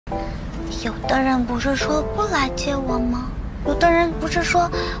有的人不是说不来接我吗？有的人不是说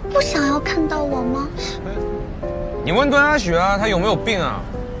不想要看到我吗？你问段嘉许啊，他有没有病啊？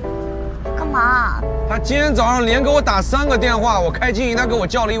干嘛？他今天早上连给我打3个电话，我开静音，他给我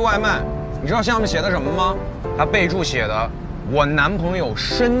叫了一外卖。你知道下面写的什么吗？他备注写的：我男朋友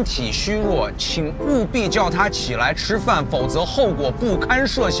身体虚弱，请务必叫他起来吃饭，否则后果不堪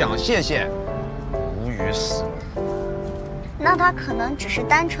设想，谢谢。无语死了。那他可能只是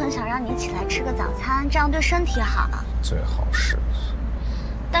单纯想让你起来吃个早餐，这样对身体好。最好是。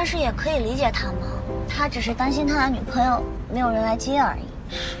但是也可以理解他嘛，他只是担心他的女朋友没有人来接而已。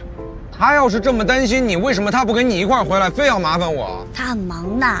他要是这么担心你，为什么他不跟你一块儿回来，非要麻烦我？他很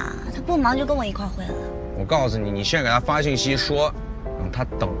忙的，他不忙就跟我一块儿回来了。我告诉你，你现在给他发信息说，让他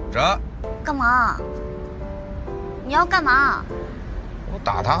等着。干嘛？你要干嘛？我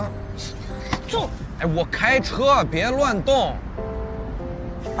打他。住！哎，我开车，别乱动。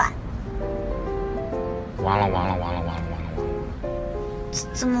烦。完了！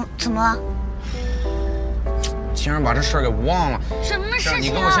怎么了？竟然把这事儿给忘了。什么事情啊？你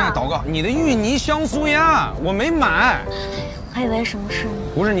跟我现在祷告，你的芋泥香酥鸭我没买。我还以为什么事呢？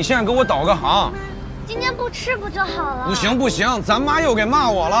不是，你现在给我导个航。今天不吃不就好了？不行，咱妈又给骂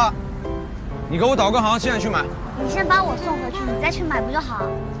我了。你给我导个航，现在去买。你先把我送回去，你再去买不就好？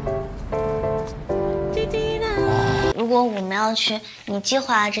如果我们要去你计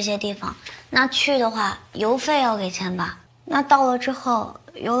划的这些地方，那去的话油费要给钱吧？那到了之后，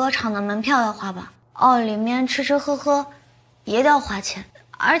游乐场的门票要花吧？哦，里面吃吃喝喝也得要花钱。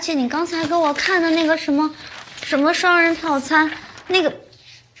而且你刚才给我看的那个什么双人套餐，那个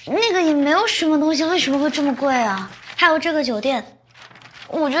也没有什么东西，为什么会这么贵啊？还有这个酒店，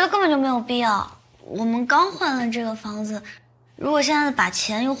我觉得根本就没有必要。我们刚换了这个房子，如果现在把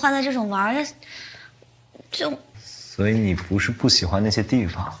钱又花在这种玩的，就……所以你不是不喜欢那些地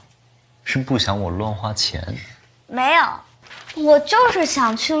方，是不想我乱花钱。没有，我就是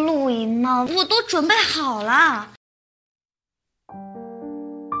想去露营嘛，我都准备好了。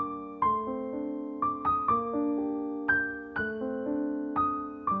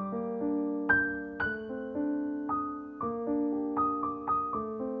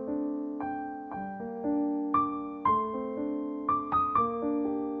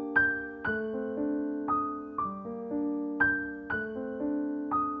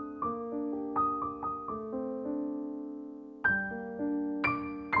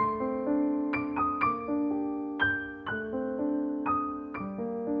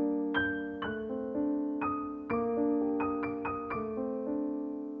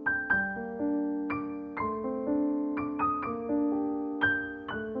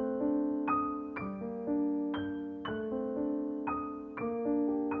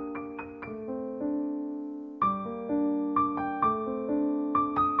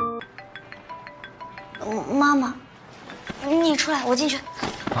妈妈，你出来，我进去。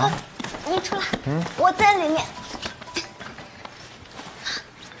啊，你出来，我在里面。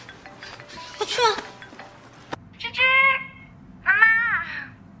我去啊！芝芝，妈妈，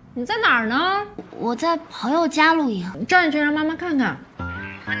你在哪儿呢？我在朋友家露营。转一圈让妈妈看看。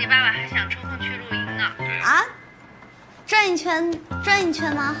和你爸爸还想抽空去露营呢。啊？转一圈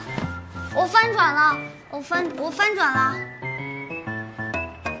吗？我翻转了，我翻转了。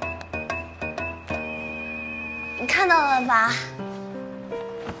你看到了吧？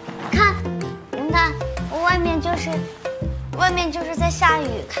看，你看，外面就是在下雨，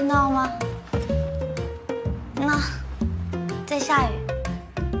看到了吗？那，在下雨。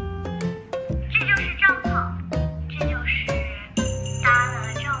这就是帐篷，这就是搭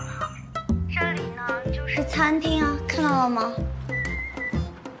了帐篷。这里呢就是餐厅啊，看到了吗？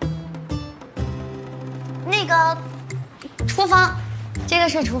那个厨房，这个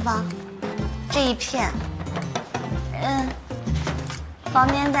是厨房，这一片。房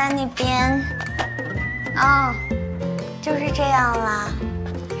间在那边，哦，就是这样啦。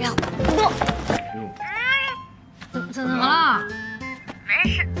让我，怎么了？没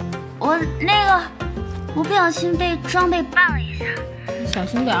事，我不小心被装备绊了一下。小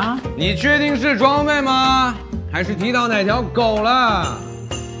心点啊！你确定是装备吗？还是踢到哪条狗了？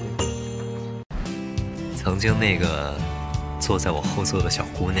曾经那个坐在我后座的小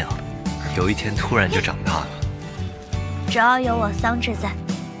姑娘，有一天突然就长大了。只要有我桑稚在，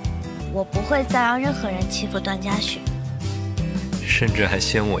我不会再让任何人欺负段嘉许，甚至还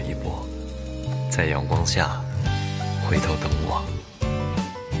先我一步，在阳光下回头等我。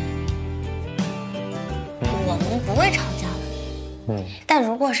我们不会吵架的。但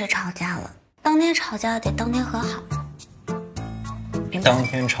如果是吵架了，当天吵架得当天和好。当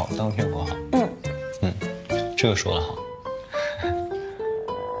天吵，当天和好。这个说得好。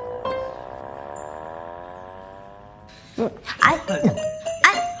对，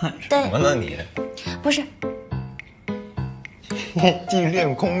什么呢你？不是异地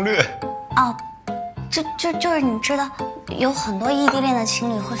恋攻略。哦，就是你知道，有很多异地恋的情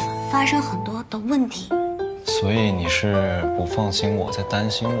侣会发生很多的问题。所以你是不放心我，在担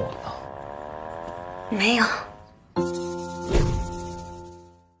心我呢？没有。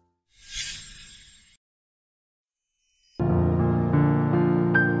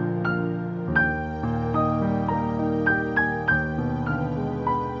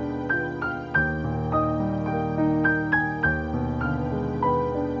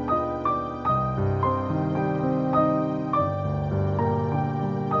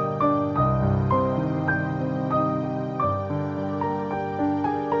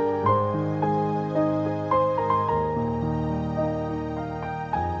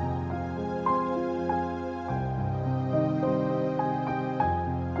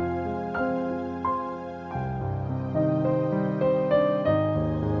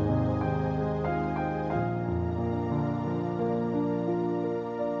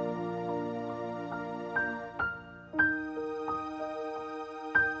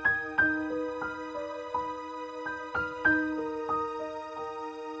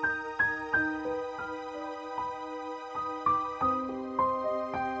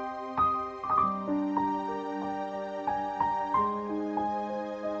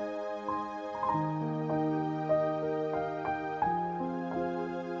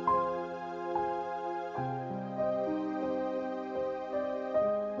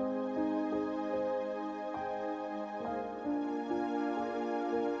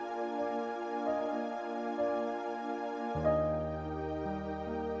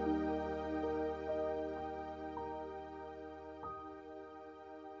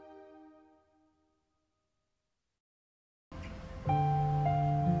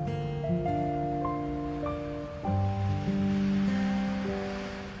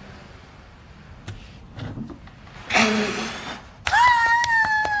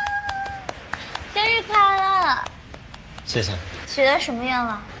生日快乐！谢谢。许的什么愿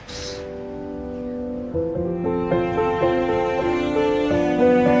望？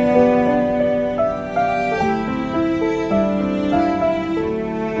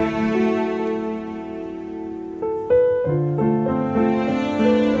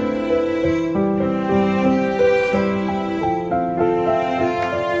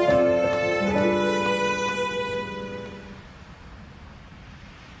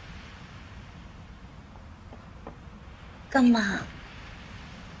干嘛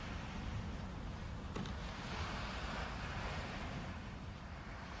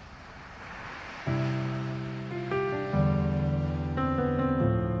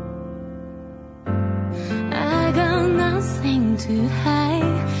？I got nothing to hide,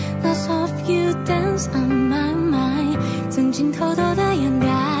 lots of you dance on my mind， 曾经偷偷的掩盖，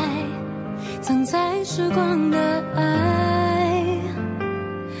藏在时光的爱。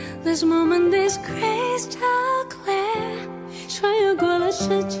This moment is crystal clear， 穿越过了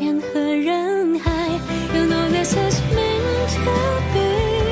时间和